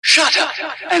Shut up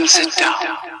and sit down.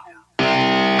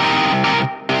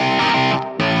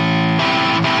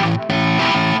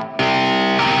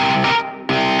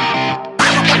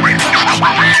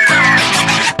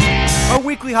 Our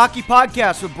weekly hockey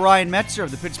podcast with Brian Metzer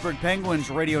of the Pittsburgh Penguins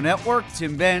Radio Network.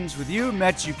 Tim Benz with you.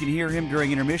 Metz, you can hear him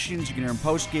during intermissions. You can hear him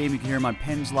post-game. You can hear him on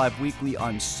Pens Live Weekly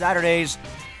on Saturdays.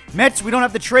 Metz, we don't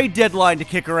have the trade deadline to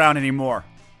kick around anymore.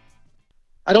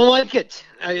 I don't like it.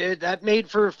 That made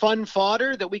for fun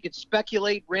fodder that we could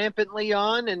speculate rampantly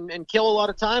on and kill a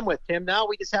lot of time with, Tim. Now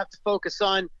we just have to focus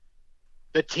on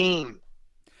the team.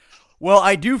 Well,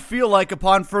 I do feel like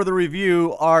upon further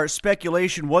review, our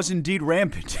speculation was indeed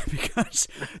rampant because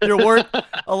there weren't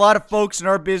a lot of folks in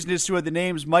our business who had the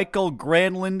names Michael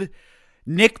Granlund,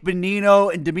 Nick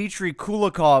Bonino, and Dmitry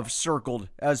Kulikov circled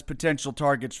as potential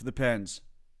targets for the Pens.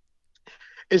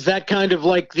 Is that kind of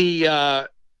like the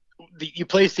you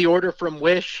place the order from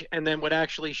Wish and then what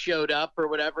actually showed up or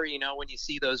whatever, you know, when you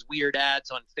see those weird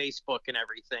ads on Facebook and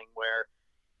everything where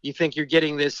you think you're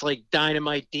getting this like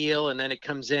dynamite deal and then it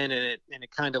comes in and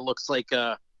it kind of looks like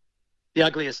the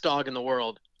ugliest dog in the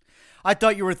world. I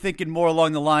thought you were thinking more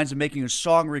along the lines of making a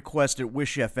song request at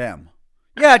Wish FM.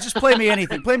 Yeah, just play me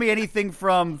anything. Play me anything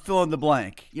from fill in the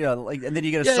blank. You know, like, and then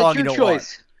you get a song you don't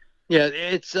choice. Want. Yeah,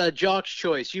 it's Jock's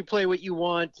choice. You play what you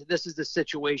want. This is the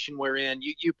situation we're in.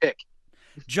 You pick.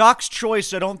 Jock's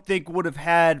choice, I don't think would have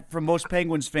had, from most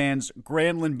Penguins fans,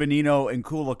 Granlund, Bonino, and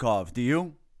Kulikov. Do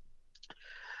you?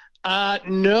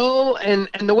 No, and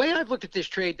the way I've looked at this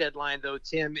trade deadline, though,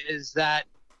 Tim, is that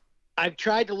I've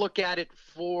tried to look at it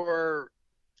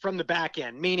from the back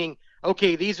end, meaning,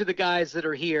 okay, these are the guys that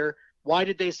are here. Why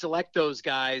did they select those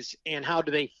guys, and how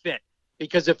do they fit?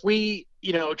 Because if we,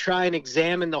 try and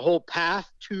examine the whole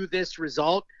path to this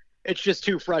result, it's just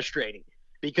too frustrating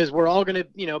because we're all going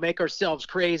to, make ourselves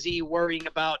crazy worrying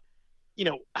about,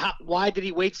 why did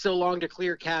he wait so long to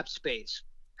clear cap space?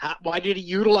 Why did he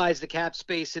utilize the cap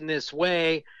space in this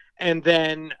way? And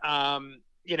then, how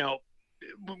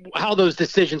those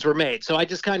decisions were made. So I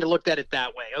just kind of looked at it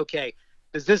that way. Okay,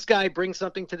 does this guy bring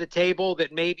something to the table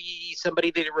that maybe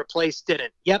somebody that it replaced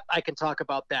didn't? Yep, I can talk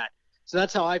about that. So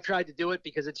that's how I've tried to do it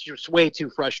because it's just way too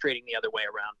frustrating the other way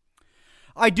around.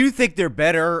 I do think they're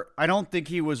better. I don't think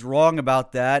he was wrong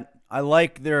about that. I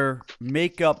like their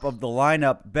makeup of the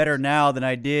lineup better now than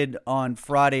I did on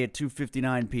Friday at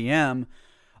 2:59 p.m.,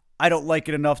 I don't like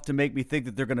it enough to make me think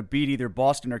that they're going to beat either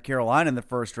Boston or Carolina in the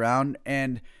first round,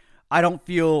 and I don't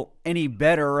feel any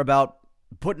better about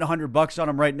putting $100 on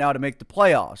them right now to make the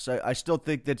playoffs. I still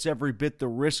think that's every bit the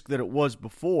risk that it was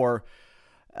before.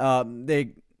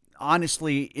 They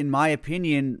honestly, in my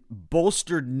opinion,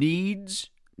 bolstered needs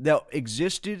that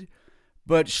existed,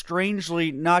 but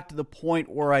strangely not to the point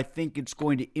where I think it's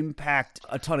going to impact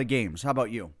a ton of games. How about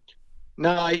you?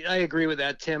 No, I agree with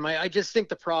that, Tim. I just think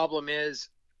the problem is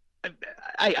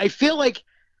I feel like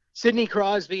Sidney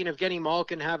Crosby and Evgeny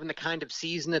Malkin having the kind of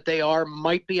season that they are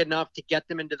might be enough to get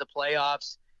them into the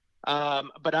playoffs.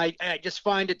 But I just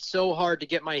find it so hard to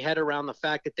get my head around the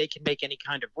fact that they can make any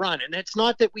kind of run. And it's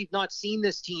not that we've not seen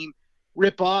this team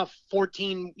rip off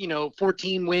 14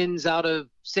 wins out of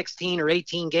 16 or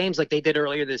 18 games like they did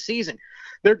earlier this season.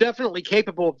 They're definitely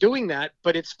capable of doing that,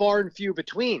 but it's far and few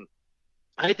between.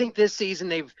 I think this season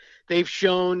they've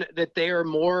shown that they are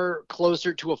more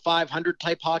closer to a 500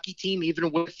 type hockey team,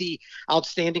 even with the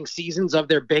outstanding seasons of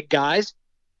their big guys.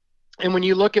 And when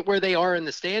you look at where they are in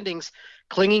the standings,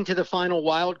 clinging to the final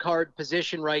wild card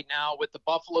position right now with the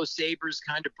Buffalo Sabres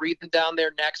kind of breathing down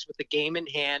their necks with the game in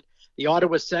hand, the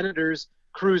Ottawa Senators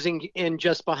cruising in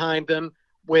just behind them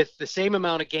with the same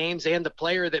amount of games and the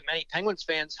player that many Penguins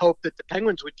fans hope that the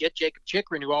Penguins would get, Jacob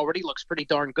Chychrun, who already looks pretty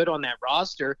darn good on that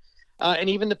roster. And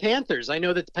even the Panthers. I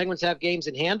know that the Penguins have games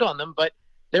in hand on them, but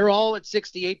they're all at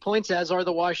 68 points, as are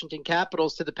the Washington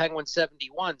Capitals to the Penguins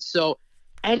 71. So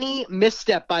any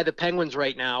misstep by the Penguins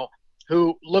right now,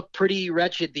 who looked pretty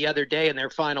wretched the other day in their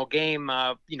final game,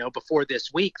 before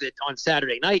this week, that on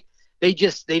Saturday night, that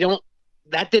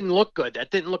didn't look good. That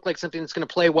didn't look like something that's going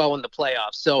to play well in the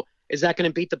playoffs. So is that going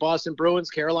to beat the Boston Bruins,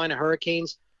 Carolina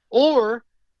Hurricanes, or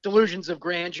delusions of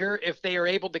grandeur if they are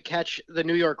able to catch the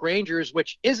New York Rangers,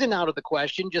 which isn't out of the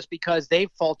question just because they've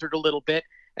faltered a little bit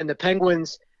and the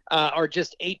Penguins are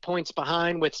just 8 points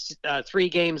behind with 3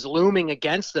 games looming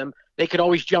against them. They could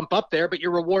always jump up there, but your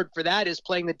reward for that is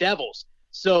playing the Devils.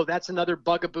 So that's another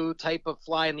bugaboo type of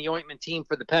fly in the ointment team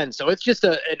for the Pens. So it's just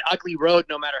an ugly road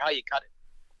no matter how you cut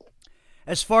it.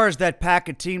 As far as that pack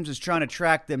of teams is trying to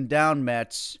track them down,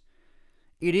 Mets,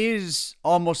 it is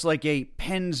almost like a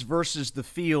Pens versus the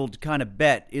field kind of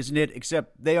bet, isn't it?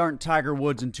 Except they aren't Tiger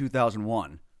Woods in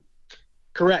 2001.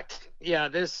 Correct. Yeah,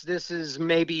 this is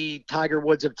maybe Tiger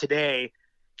Woods of today,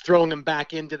 throwing him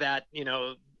back into that,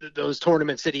 those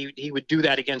tournaments that he would do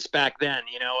that against back then.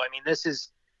 I mean, this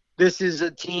is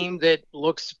a team that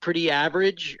looks pretty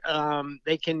average.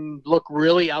 They can look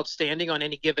really outstanding on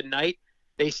any given night.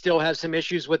 They still have some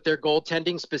issues with their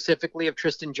goaltending, specifically if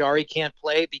Tristan Jarry can't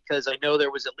play, because I know there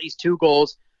was at least 2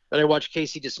 goals that I watched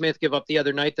Casey DeSmith give up the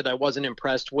other night that I wasn't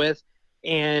impressed with.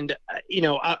 And,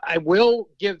 I will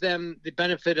give them the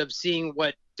benefit of seeing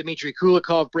what Dmitry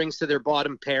Kulikov brings to their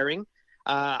bottom pairing.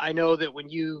 I know that when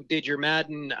you did your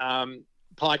Madden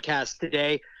podcast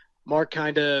today, Mark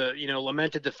kind of,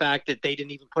 lamented the fact that they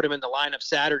didn't even put him in the lineup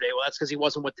Saturday. Well, that's because he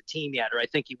wasn't with the team yet, or I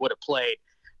think he would have played.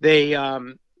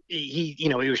 He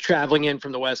was traveling in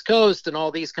from the West Coast and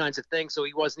all these kinds of things, so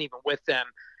he wasn't even with them.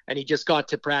 And he just got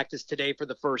to practice today for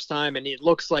the first time. And it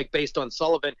looks like, based on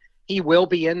Sullivan, he will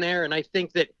be in there. And I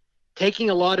think that taking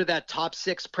a lot of that top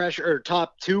 6 pressure, or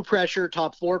top 2 pressure,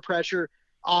 top 4 pressure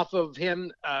off of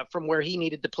him from where he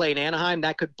needed to play in Anaheim,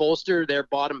 that could bolster their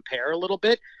bottom pair a little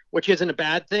bit, which isn't a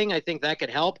bad thing. I think that could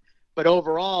help. But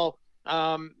overall,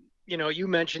 you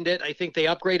mentioned it. I think they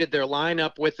upgraded their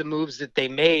lineup with the moves that they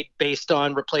made based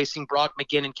on replacing Brock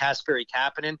McGinn and Kasperi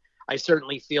Kapanen. I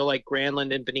certainly feel like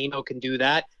Granlund and Bonino can do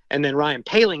that. And then Ryan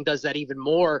Poehling does that even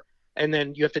more. And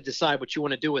then you have to decide what you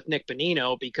want to do with Nick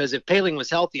Bonino, because if Poehling was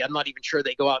healthy, I'm not even sure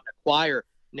they go out and acquire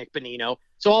Nick Bonino.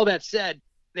 So all that said,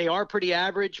 they are pretty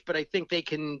average, but I think they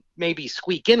can maybe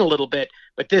squeak in a little bit.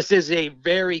 But this is a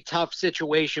very tough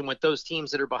situation with those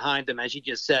teams that are behind them, as you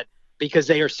just said, because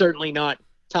they are certainly not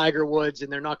Tiger Woods,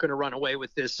 and they're not going to run away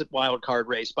with this wild card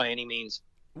race by any means.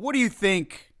 What do you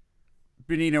think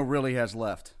Bonino really has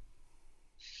left?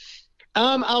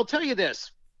 I'll tell you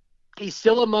this. He's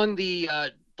still among the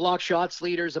block shots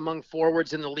leaders among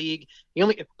forwards in the league.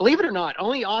 Believe it or not,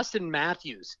 only Austin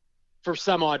Matthews, for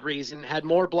some odd reason, had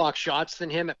more block shots than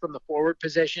him from the forward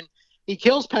position. He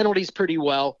kills penalties pretty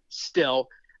well still.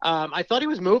 I thought he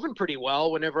was moving pretty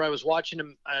well whenever I was watching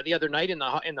him the other night in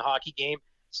the hockey game.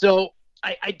 So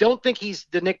I don't think he's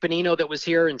the Nick Bonino that was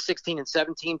here in 16 and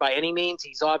 17 by any means.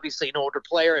 He's obviously an older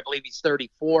player. I believe he's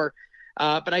 34.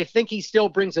 But I think he still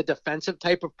brings a defensive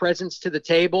type of presence to the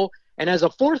table. And as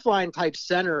a fourth line type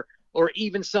center, or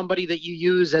even somebody that you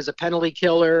use as a penalty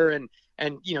killer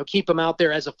and keep him out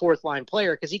there as a fourth line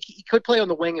player, because he could play on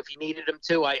the wing if you needed him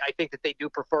to. I think that they do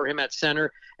prefer him at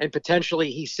center, and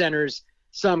potentially he centers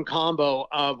some combo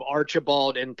of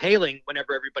Archibald and Poehling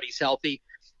whenever everybody's healthy.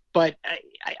 But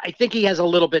I think he has a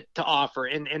little bit to offer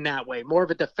in that way, more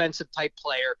of a defensive type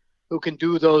player who can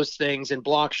do those things and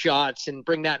block shots and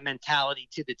bring that mentality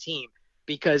to the team.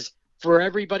 Because for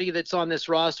everybody that's on this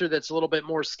roster that's a little bit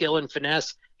more skill and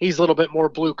finesse, he's a little bit more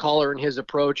blue collar in his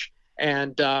approach.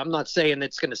 And I'm not saying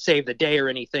it's going to save the day or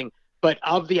anything, but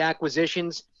of the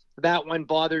acquisitions, that one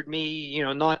bothered me,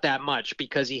 not that much,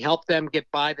 because he helped them get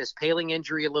by this Poehling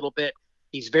injury a little bit.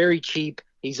 He's very cheap.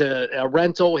 He's a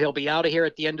rental. He'll be out of here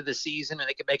at the end of the season, and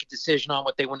they can make a decision on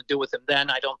what they want to do with him then.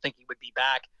 I don't think he would be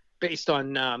back based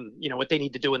on, what they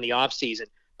need to do in the offseason.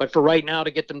 But for right now,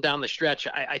 to get them down the stretch,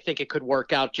 I think it could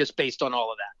work out just based on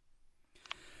all of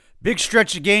that. Big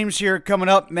stretch of games here coming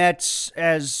up, Mets,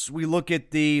 as we look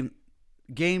at the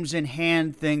games in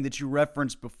hand thing that you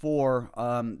referenced before.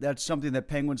 That's something that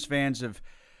Penguins fans have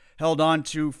held on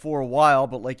to for a while,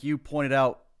 but like you pointed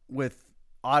out with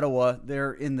Ottawa,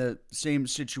 they're in the same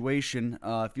situation.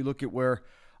 If you look at where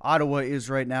Ottawa is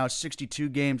right now, 62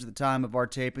 games at the time of our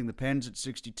taping, the Pens at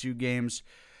 62 games,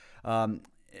 and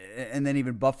then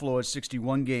even Buffalo at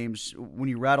 61 games. When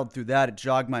you rattled through that, it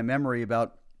jogged my memory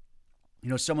about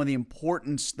some of the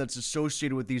importance that's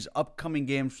associated with these upcoming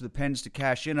games for the Pens to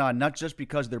cash in on, not just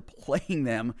because they're playing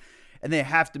them and they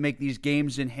have to make these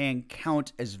games in hand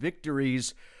count as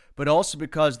victories, but also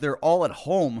because they're all at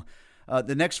home.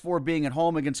 The next 4 being at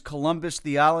home against Columbus,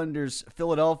 the Islanders,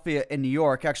 Philadelphia, and New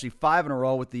York. Actually 5 in a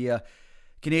row with the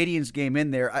Canadiens game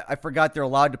in there. I forgot they're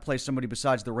allowed to play somebody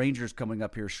besides the Rangers coming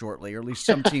up here shortly, or at least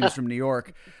some teams from New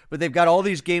York. But they've got all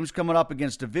these games coming up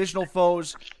against divisional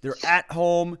foes. They're at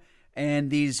home. And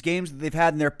these games that they've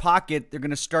had in their pocket, they're going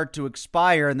to start to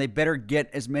expire, and they better get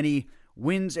as many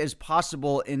wins as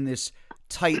possible in this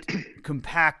tight,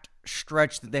 compact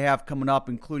stretch that they have coming up,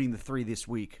 including the 3 this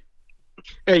week.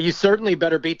 Yeah, you certainly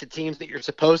better beat the teams that you're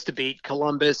supposed to beat: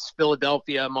 Columbus,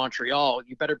 Philadelphia, Montreal.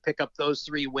 You better pick up those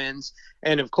 3 wins.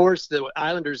 And, of course, the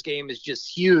Islanders game is just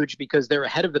huge because they're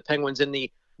ahead of the Penguins in the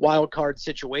wild card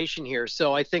situation here.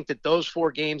 So I think that those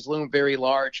 4 games loom very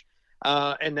large.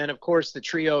 And then, of course, the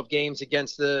trio of games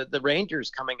against the Rangers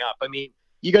coming up. I mean,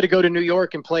 you got to go to New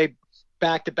York and play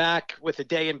back-to-back with a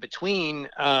day in between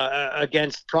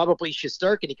against probably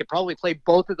Shesterkin. He could probably play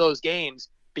both of those games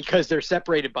because they're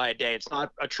separated by a day. It's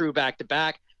not a true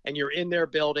back-to-back, and you're in their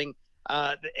building.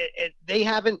 They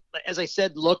haven't, as I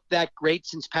said, looked that great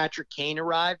since Patrick Kane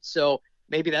arrived, so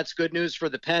maybe that's good news for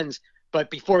the Pens. But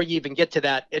before you even get to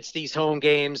that, it's these home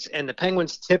games, and the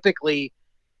Penguins typically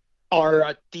are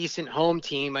a decent home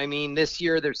team. I mean, this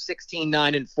year they're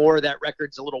 16-9-4. That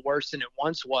record's a little worse than it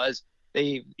once was.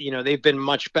 They've been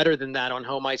much better than that on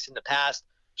home ice in the past,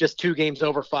 just 2 games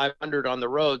over 500 on the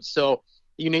road. So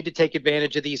you need to take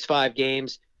advantage of these 5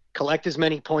 games, collect as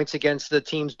many points against the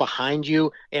teams behind you,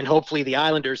 and hopefully the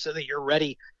Islanders, so that you're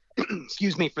ready,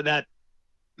 for that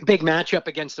big matchup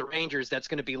against the Rangers that's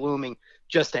going to be looming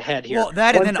just ahead here. Well,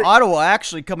 that and then Ottawa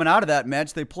actually coming out of that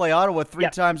match, they play Ottawa 3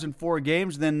 times in 4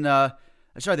 games. Then,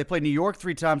 they play New York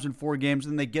 3 times in 4 games.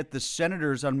 Then they get the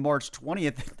Senators on March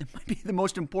 20th. That might be the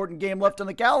most important game left on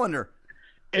the calendar.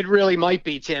 It really might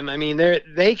be, Tim. I mean,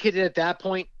 they could at that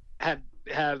point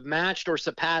have matched or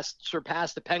surpassed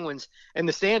the Penguins in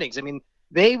the standings. I mean,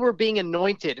 they were being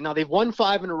anointed. Now they've won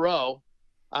 5 in a row.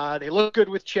 They looked good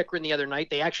with Chychrun the other night.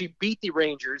 They actually beat the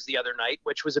Rangers the other night,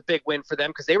 which was a big win for them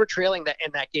because they were trailing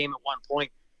in that game at one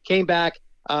point, came back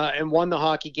and won the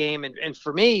hockey game. And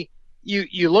for me,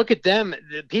 you look at them,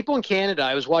 the people in Canada,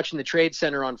 I was watching the Trade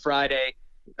Center on Friday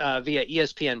via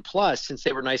ESPN Plus, since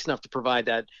they were nice enough to provide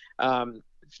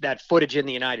that footage in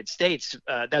the United States.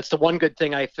 That's the one good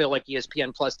thing I feel like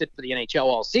ESPN Plus did for the NHL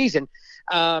all season.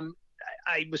 I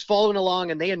was following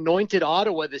along, and they anointed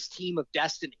Ottawa this team of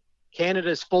destiny. Canada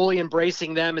is fully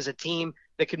embracing them as a team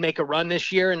that could make a run this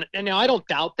year. And I don't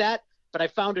doubt that, but I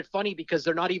found it funny because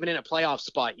they're not even in a playoff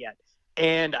spot yet.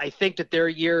 And I think that their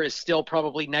year is still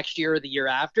probably next year or the year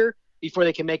after before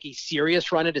they can make a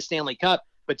serious run at a Stanley Cup.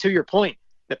 But to your point,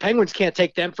 the Penguins can't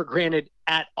take them for granted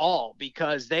at all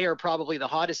because they are probably the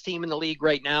hottest team in the league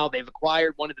right now. They've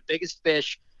acquired one of the biggest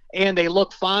fish, and they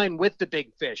look fine with the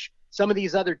big fish. Some of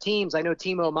these other teams, I know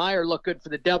Timo Meier looked good for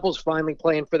the Devils, finally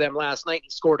playing for them last night. He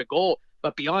scored a goal.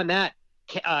 But beyond that,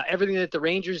 everything that the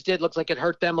Rangers did looks like it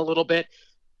hurt them a little bit.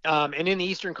 And in the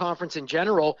Eastern Conference in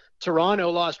general, Toronto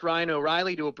lost Ryan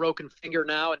O'Reilly to a broken finger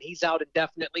now, and he's out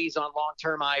indefinitely. He's on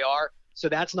long-term IR. So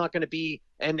that's not going to be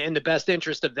in the best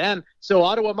interest of them. So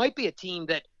Ottawa might be a team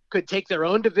that could take their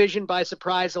own division by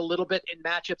surprise a little bit in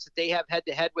matchups that they have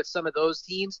head-to-head with some of those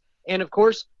teams. And, of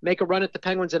course, make a run at the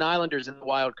Penguins and Islanders in the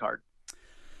wild card.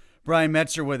 Brian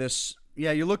Metzer with us.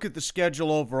 Yeah, you look at the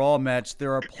schedule overall, Mets,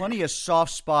 there are plenty of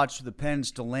soft spots for the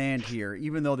Pens to land here,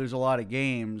 even though there's a lot of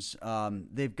games.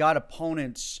 They've got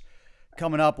opponents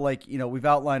coming up like, we've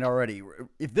outlined already.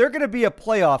 If they're going to be a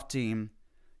playoff team,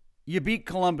 you beat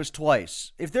Columbus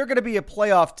twice. If they're going to be a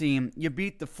playoff team, you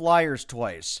beat the Flyers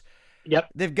twice. Yep.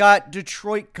 They've got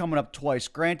Detroit coming up twice,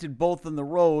 granted both on the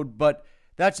road, but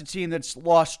that's a team that's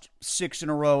lost 6 in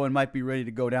a row and might be ready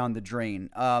to go down the drain.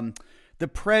 The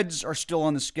Preds are still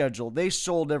on the schedule. They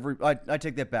sold I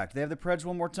take that back. Do they have the Preds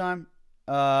one more time?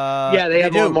 Yeah, they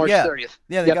have on March 30th.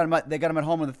 Yeah, they got them at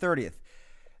home on the 30th.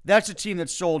 That's a team that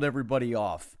sold everybody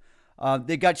off.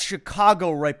 They got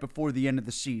Chicago right before the end of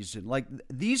the season. Like,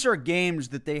 these are games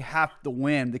that they have to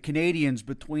win. The Canadians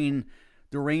between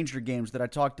the Ranger games that I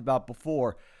talked about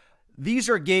before. These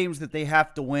are games that they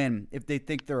have to win if they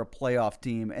think they're a playoff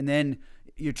team. And then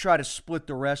you try to split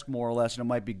the rest more or less, and it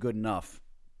might be good enough.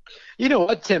 You know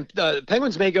what, Tim? The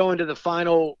Penguins may go into the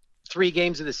final 3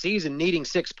 games of the season needing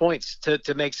 6 points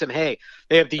to make some hay.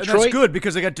 They have Detroit. And that's good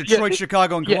because they got Detroit,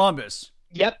 Chicago, and Columbus.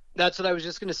 Yep, that's what I was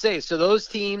just going to say. So those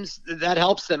teams, that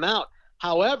helps them out.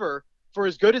 However, for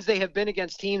as good as they have been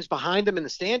against teams behind them in the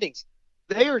standings,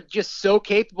 they are just so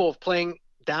capable of playing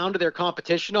down to their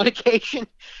competition on occasion.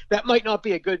 That might not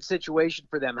be a good situation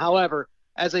for them. However,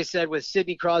 as I said, with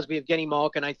Sidney Crosby, Evgeny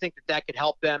Malkin, I think that could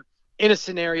help them in a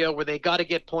scenario where they got to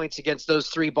get points against those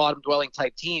 3 bottom-dwelling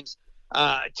type teams,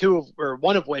 2 or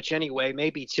one of which anyway,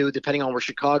 maybe 2, depending on where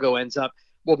Chicago ends up,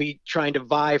 will be trying to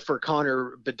vie for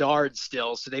Connor Bedard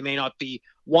still, so they may not be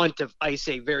one to ice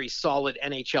a very solid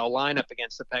NHL lineup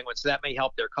against the Penguins, so that may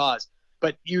help their cause.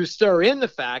 But you stir in the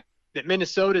fact that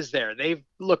Minnesota's there. They've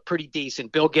looked pretty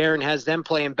decent. Bill Guerin has them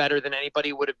playing better than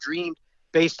anybody would have dreamed.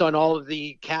 Based on all of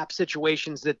the cap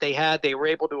situations that they had, they were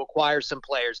able to acquire some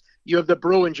players. You have the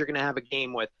Bruins you're going to have a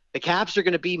game with. The Caps are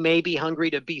going to be maybe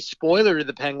hungry to be spoiler to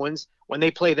the Penguins when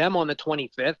they play them on the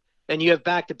 25th. Then you have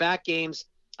back-to-back games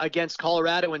against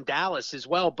Colorado and Dallas as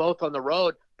well, both on the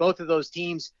road. Both of those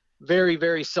teams very,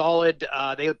 very solid.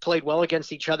 They played well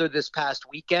against each other this past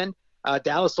weekend.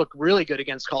 Dallas looked really good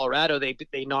against Colorado.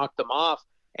 They knocked them off.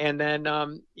 And then,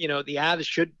 the Avs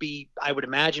should be, I would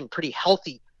imagine, pretty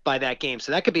healthy by that game.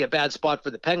 So that could be a bad spot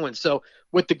for the Penguins. So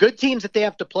with the good teams that they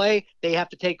have to play, they have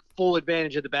to take full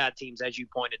advantage of the bad teams, as you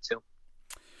pointed to.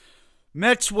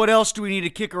 Mets, what else do we need to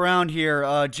kick around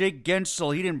here? Jake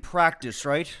Gensel, he didn't practice,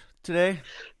 right, today?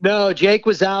 No, Jake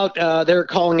was out. They're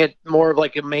calling it more of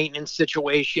like a maintenance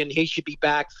situation. He should be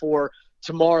back for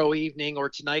tomorrow evening or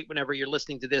tonight, whenever you're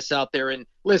listening to this out there in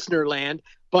listener land.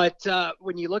 But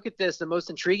when you look at this, the most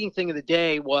intriguing thing of the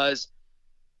day was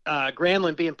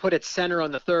Granlund being put at center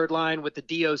on the third line with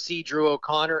the DOC, Drew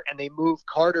O'Connor, and they moved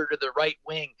Carter to the right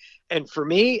wing. And for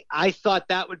me, I thought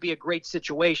that would be a great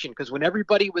situation, because when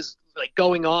everybody was like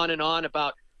going on and on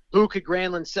about who could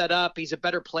Granlund set up, he's a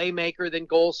better playmaker than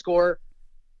goal scorer,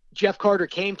 Jeff Carter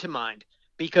came to mind,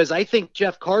 because I think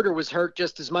Jeff Carter was hurt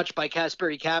just as much by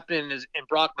Kasperi Kapanen and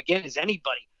Brock McGinn as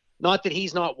anybody. Not that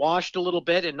he's not washed a little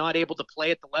bit and not able to play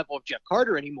at the level of Jeff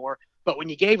Carter anymore, but when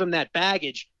you gave him that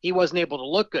baggage, he wasn't able to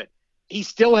look good. He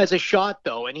still has a shot,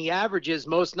 though, and he averages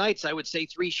most nights, I would say,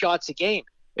 3 shots a game.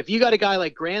 If you got a guy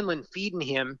like Granlund feeding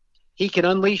him, he can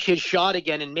unleash his shot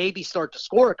again and maybe start to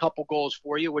score a couple goals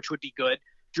for you, which would be good.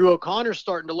 Drew O'Connor's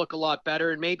starting to look a lot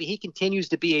better, and maybe he continues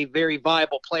to be a very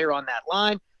viable player on that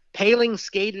line. Paling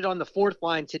skated on the fourth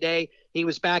line today. He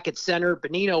was back at center.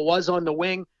 Bonino was on the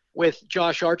wing with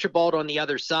Josh Archibald on the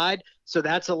other side. So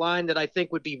that's a line that I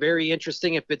think would be very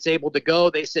interesting if it's able to go.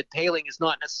 They said Paling is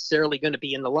not necessarily going to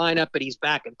be in the lineup, but he's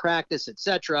back in practice,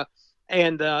 etc.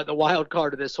 And the wild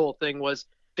card of this whole thing was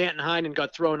Danton Heinen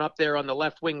got thrown up there on the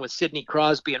left wing with Sidney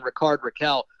Crosby and Ricard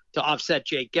Raquel to offset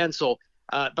Jake Gensel.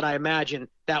 But I imagine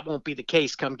that won't be the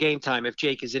case come game time if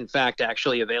Jake is in fact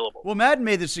actually available. Well, Madden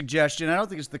made the suggestion, I don't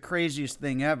think it's the craziest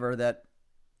thing ever, that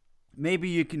maybe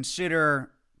you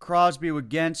consider Crosby with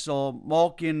Gensel,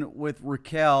 Malkin with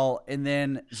Raquel, and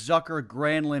then Zucker,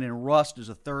 Granlund, and Rust as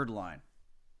a third line.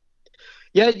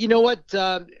 Yeah, you know what?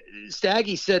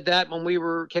 Staggy said that when we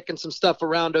were kicking some stuff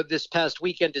around this past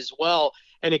weekend as well.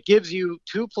 And it gives you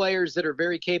 2 players that are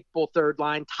very capable third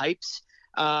line types.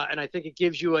 And I think it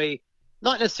gives you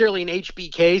not necessarily an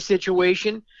HBK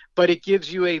situation, but it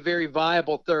gives you a very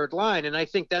viable third line. And I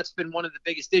think that's been one of the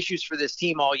biggest issues for this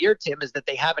team all year, Tim, is that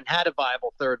they haven't had a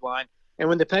viable third line. And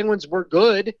when the Penguins were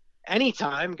good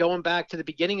anytime, going back to the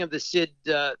beginning of the Sid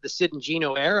and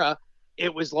Gino era,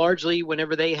 it was largely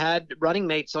whenever they had running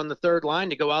mates on the third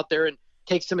line to go out there and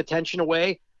take some attention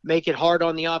away, make it hard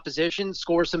on the opposition,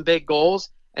 score some big goals.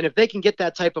 And if they can get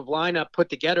that type of lineup put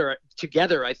together,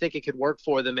 I think it could work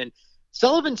for them. And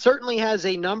Sullivan certainly has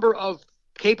a number of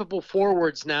capable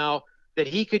forwards now that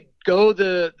he could go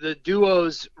the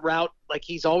duos route like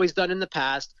he's always done in the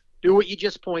past. Do what you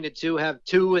just pointed to, have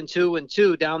 2 and 2 and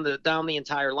 2 down the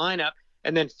entire lineup,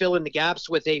 and then fill in the gaps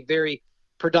with a very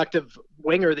productive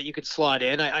winger that you could slot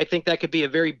in. I think that could be a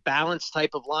very balanced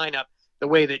type of lineup, the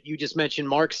way that you just mentioned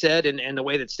Mark said, and the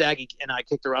way that Staggy and I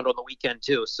kicked around on the weekend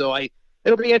too. So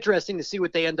it'll be interesting to see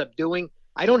what they end up doing.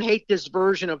 I don't hate this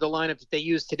version of the lineup that they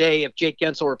use today if Jake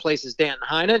Gensel replaces Danton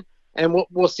Heinen, and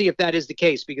we'll see if that is the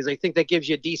case, because I think that gives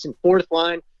you a decent fourth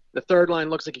line. The third line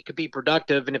looks like it could be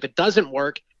productive, and if it doesn't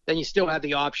work, then you still have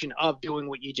the option of doing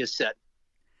what you just said.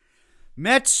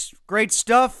 Mets, great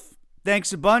stuff.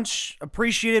 Thanks a bunch.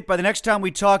 Appreciate it. By the next time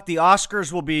we talk, the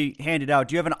Oscars will be handed out.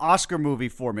 Do you have an Oscar movie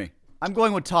for me? I'm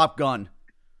going with Top Gun.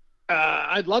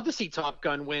 I'd love to see Top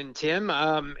Gun win, Tim.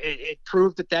 It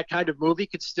proved that kind of movie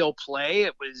could still play.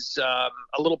 It was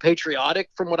a little patriotic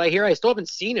from what I hear. I still haven't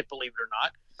seen it, believe it or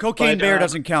not. Cocaine Bear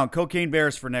doesn't count. Cocaine Bear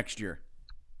is for next year.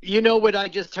 You know what I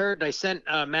just heard? I sent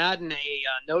Madden a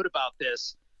note about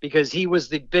this because he was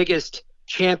the biggest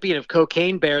champion of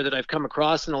Cocaine Bear that I've come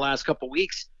across in the last couple of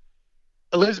weeks.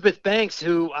 Elizabeth Banks,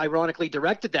 who ironically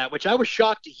directed that, which I was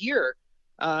shocked to hear,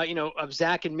 of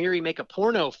Zach and Miri Make a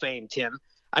Porno fame, Tim.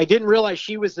 I didn't realize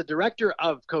she was the director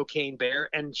of Cocaine Bear,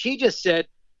 and she just said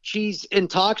she's in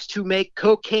talks to make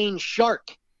Cocaine Shark.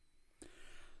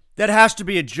 That has to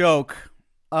be a joke.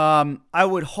 I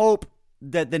would hope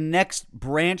that the next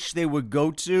branch they would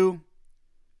go to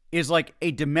is like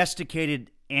a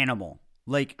domesticated animal,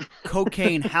 like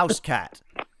cocaine house cat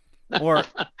or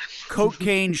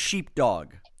cocaine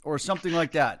sheepdog or something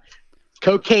like that.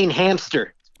 Cocaine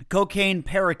hamster. Cocaine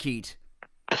parakeet.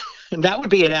 And that would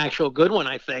be an actual good one,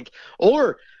 I think.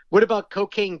 Or what about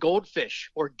cocaine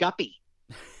goldfish or guppy?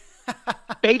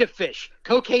 Beta fish.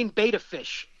 Cocaine beta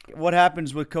fish. What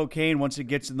happens with cocaine once it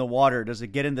gets in the water? Does it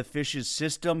get in the fish's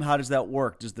system? How does that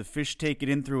work? Does the fish take it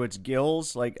in through its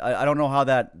gills? Like, I don't know how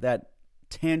that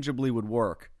tangibly would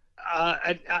work.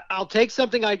 I'll take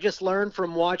something I just learned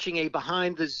from watching a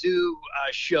Behind the Zoo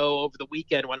show over the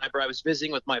weekend whenever I was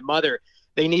visiting with my mother.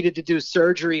 They needed to do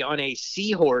surgery on a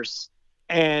seahorse,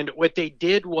 and what they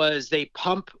did was they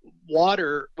pump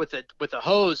water with a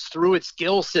hose through its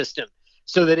gill system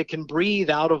so that it can breathe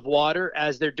out of water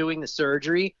as they're doing the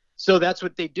surgery. So that's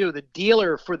what they do. The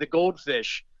dealer for the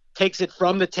goldfish takes it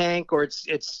from the tank or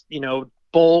its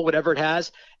bowl, whatever it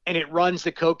has, and it runs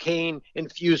the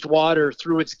cocaine-infused water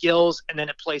through its gills, and then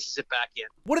it places it back in.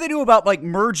 What do they do about, like,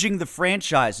 merging the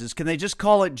franchises? Can they just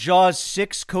call it Jaws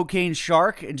 6 Cocaine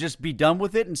Shark and just be done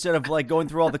with it instead of, like, going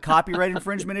through all the copyright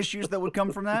infringement issues that would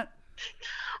come from that?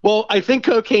 Well, I think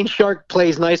Cocaine Shark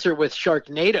plays nicer with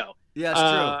Sharknado. Yeah,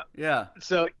 that's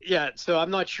true. Yeah. So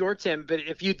I'm not sure, Tim, but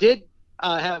if you did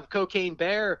have Cocaine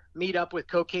Bear meet up with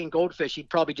Cocaine Goldfish, he'd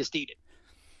probably just eat it.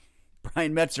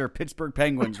 Brian Metzer, Pittsburgh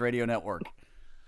Penguins Radio Network.